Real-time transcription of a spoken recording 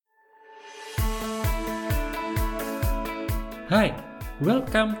Hi,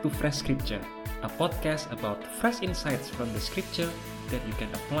 welcome to Fresh Scripture, a podcast about fresh insights from the scripture that you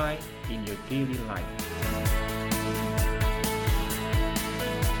can apply in your daily life.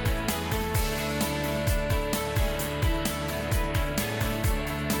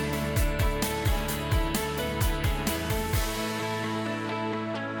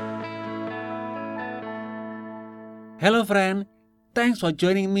 Hello friend, thanks for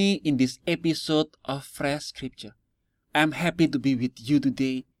joining me in this episode of Fresh Scripture. I'm happy to be with you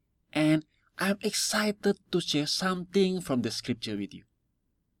today, and I'm excited to share something from the scripture with you.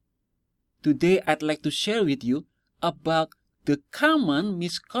 Today, I'd like to share with you about the common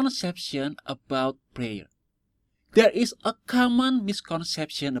misconception about prayer. There is a common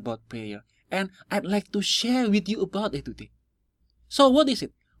misconception about prayer, and I'd like to share with you about it today. So, what is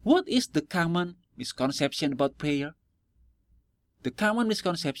it? What is the common misconception about prayer? The common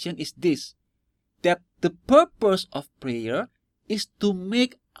misconception is this: that the purpose of prayer is to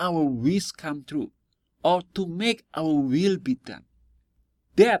make our wish come true, or to make our will be done.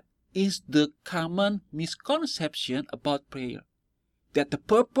 That is the common misconception about prayer. That the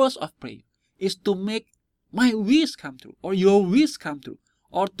purpose of prayer is to make my wish come true, or your wish come true,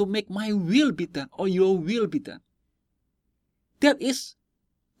 or to make my will be done, or your will be done. That is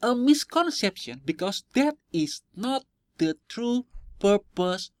a misconception because that is not the true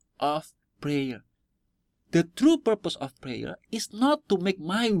purpose of prayer. The true purpose of prayer is not to make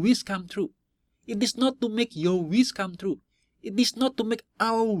my wish come true. It is not to make your wish come true. It is not to make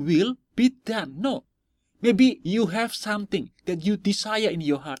our will be done. No. Maybe you have something that you desire in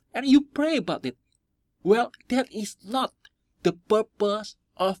your heart and you pray about it. Well, that is not the purpose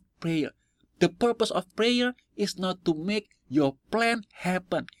of prayer. The purpose of prayer is not to make your plan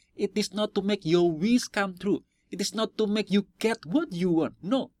happen. It is not to make your wish come true. It is not to make you get what you want.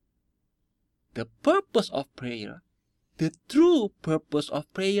 No. The purpose of prayer, the true purpose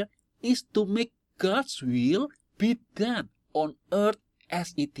of prayer, is to make God's will be done on earth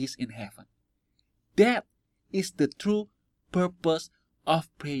as it is in heaven. That is the true purpose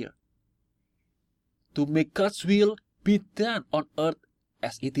of prayer. To make God's will be done on earth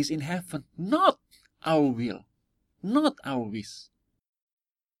as it is in heaven, not our will, not our wish.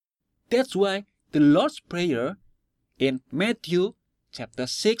 That's why the Lord's Prayer in Matthew chapter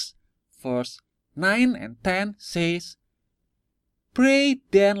 6, verse 9 and 10 says, "Pray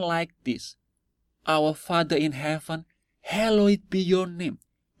then like this: Our Father in heaven, hallowed be your name.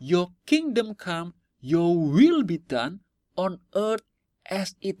 Your kingdom come, your will be done on earth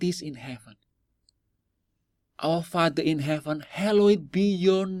as it is in heaven." Our Father in heaven, hallowed be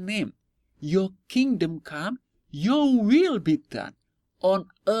your name. Your kingdom come, your will be done on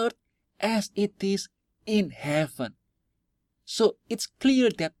earth as it is in heaven. So it's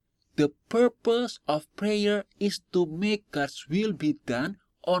clear that the purpose of prayer is to make God's will be done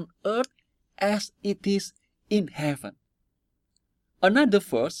on earth as it is in heaven. Another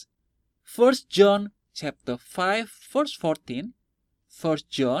verse, 1 John chapter 5 verse 14, 1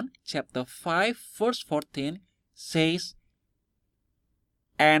 John chapter 5 verse 14 says,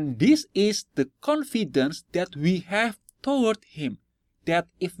 "And this is the confidence that we have toward Him, that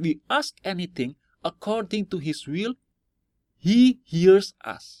if we ask anything according to His will, He hears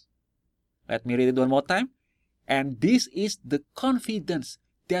us." Let me read it one more time. "And this is the confidence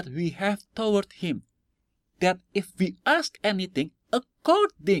that we have toward Him, that if we ask anything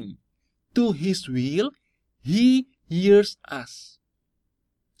according to His will, He hears us."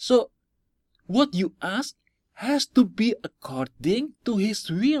 So, what you ask has to be according to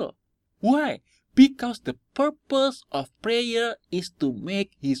His will. Why? Because the purpose of prayer is to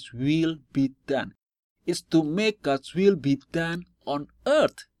make His will be done. It's to make God's will be done on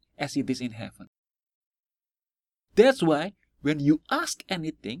earth as it is in heaven. That's why when you ask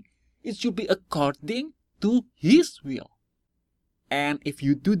anything, it should be according to His will. And if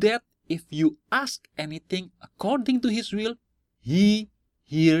you do that, if you ask anything according to His will, He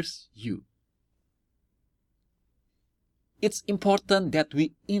hears you. It's important that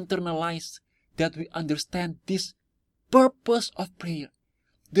we internalize, that we understand this purpose of prayer.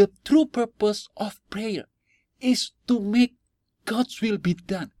 The true purpose of prayer is to make God's will be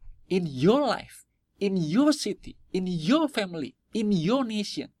done in your life, in your city, in your family, in your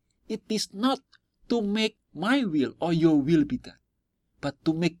nation. It is not to make my will or your will be done, but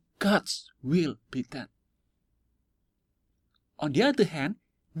to make God's will be done. On the other hand,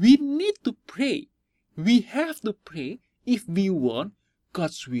 we need to pray. We have to pray if we want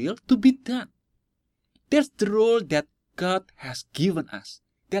God's will to be done. That's the role that God has given us,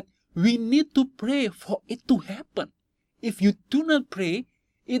 that we need to pray for it to happen. If you do not pray,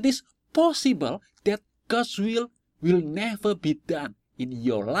 it is possible that God's will will never be done in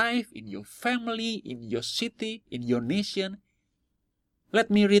your life, in your family, in your city, in your nation. Let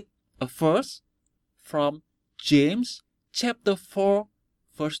me read a verse from James chapter 4,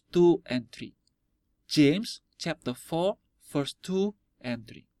 verse 2 and 3. James chapter 4, verse 2 and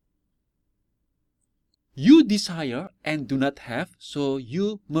 3. You desire and do not have, so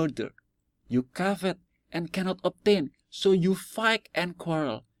you murder. You covet and cannot obtain, so you fight and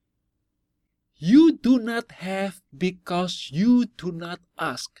quarrel. You do not have because you do not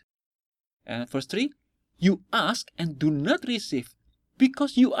ask. And verse 3, you ask and do not receive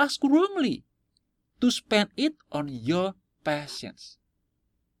because you ask wrongly, to spend it on your passions.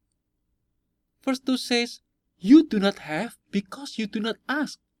 Verse 2 says, you do not have because you do not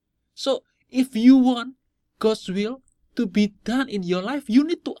ask. So, if you want God's will to be done in your life, you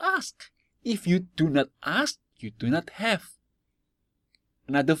need to ask. If you do not ask, you do not have.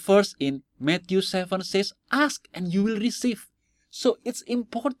 Another verse in Matthew 7 says, ask and you will receive. So, it's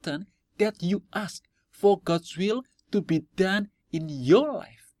important that you ask for God's will to be done in your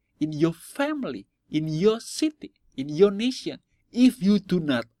life, in your family, in your city, in your nation. If you do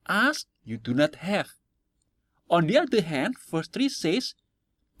not ask, you do not have. On the other hand, verse 3 says,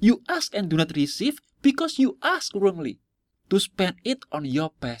 you ask and do not receive because you ask wrongly, to spend it on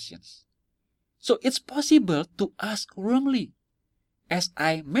your passions. So it's possible to ask wrongly. As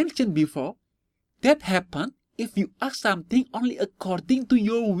I mentioned before, that happens if you ask something only according to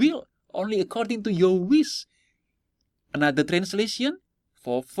your will, only according to your wish. Another translation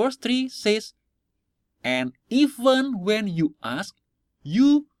for verse 3 says, and even when you ask,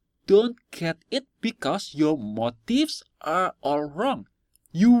 you don't get it because your motives are all wrong.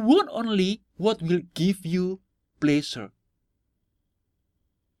 You want only what will give you pleasure.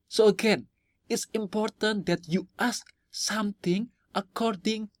 So again, it's important that you ask something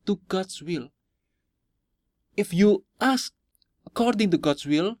according to God's will. If you ask according to God's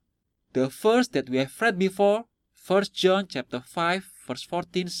will, the verse that we have read before, 1 John chapter 5, verse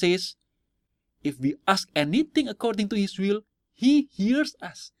 14 says, if we ask anything according to His will, He hears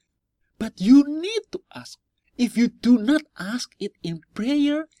us. But you need to ask. If you do not ask it in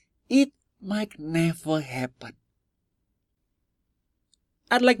prayer, it might never happen.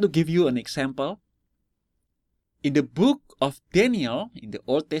 I'd like to give you an example. In the book of Daniel, in the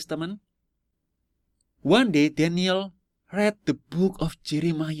Old Testament, one day Daniel read the book of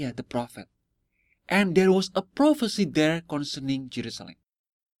Jeremiah the prophet. And there was a prophecy there concerning Jerusalem.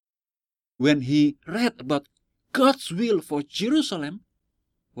 When he read about God's will for Jerusalem,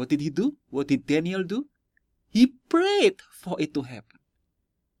 what did he do? What did Daniel do? He prayed for it to happen.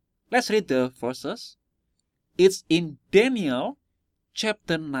 Let's read the verses. It's in Daniel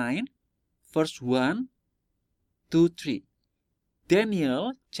chapter 9, verse 1 to 3.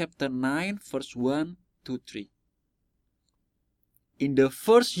 Daniel chapter 9, verse 1 to 3. In the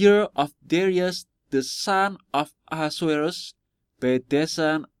first year of Darius, the son of Ahasuerus,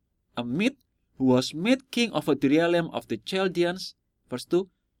 Belshazzar, a Mede, who was made king over the realm of the Chaldeans, verse 2,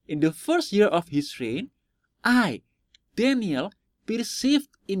 in the first year of his reign, I, Daniel, perceived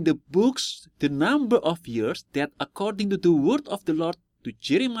in the books the number of years that, according to the word of the Lord to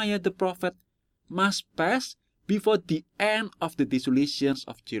Jeremiah the prophet, must pass before the end of the desolations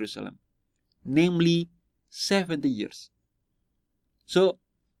of Jerusalem, namely 70 years. So,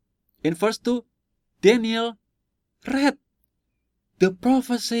 in verse 2, Daniel read the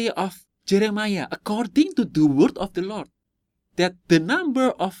prophecy of Jeremiah according to the word of the Lord, that the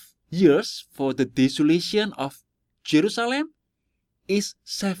number of years for the desolation of Jerusalem is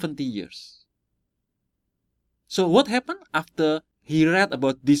 70 years. So what happened after he read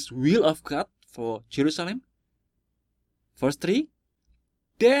about this will of God for Jerusalem? Verse 3,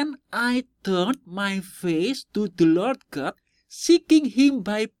 then I turned my face to the Lord God, seeking Him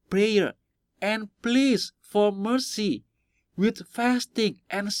by prayer and pleas for mercy, with fasting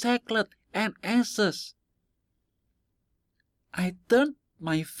and sackcloth and ashes. I turned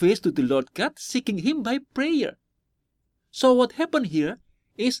my face to the Lord God, seeking Him by prayer. So what happened here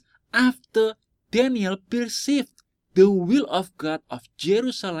is, after Daniel perceived the will of God of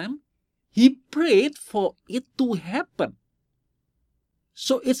Jerusalem, he prayed for it to happen.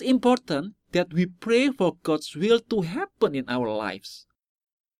 So it's important that we pray for God's will to happen in our lives.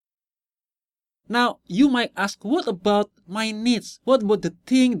 Now, you might ask, what about my needs? What about the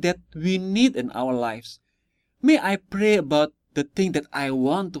thing that we need in our lives? May I pray about the thing that I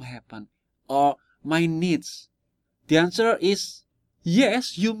want to happen, or my needs? The answer is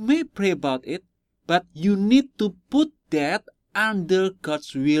yes, you may pray about it, but you need to put that under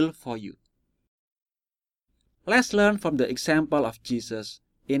God's will for you. Let's learn from the example of Jesus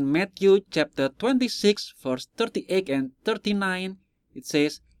In Matthew chapter 26, verse 38 and 39, it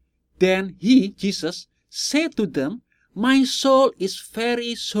says, Then he, Jesus, said to them, My soul is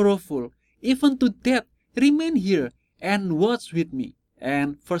very sorrowful, even to death. Remain here and watch with me.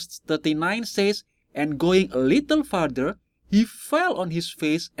 And verse 39 says, And going a little farther, he fell on his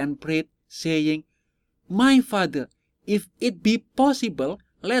face and prayed, saying, My Father, if it be possible,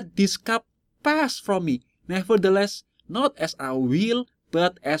 let this cup pass from me. Nevertheless, not as I will,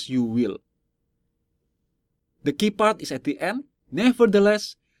 but as you will. The key part is at the end.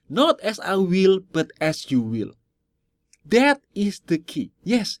 Nevertheless, not as I will, but as you will. That is the key.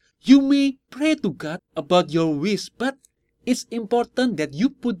 Yes, you may pray to God about your wish, but it's important that you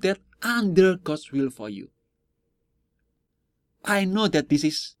put that under God's will for you. I know that this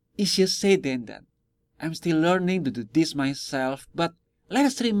is easier said than done. I'm still learning to do this myself, but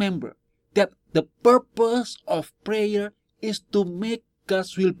let's remember that the purpose of prayer is to make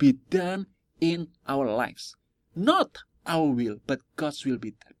God's will be done in our lives. Not our will, but God's will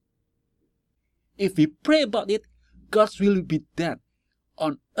be done. If we pray about it, God's will be done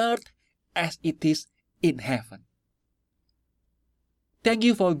on earth as it is in heaven. Thank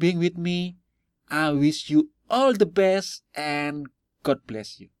you for being with me. I wish you all the best and God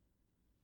bless you.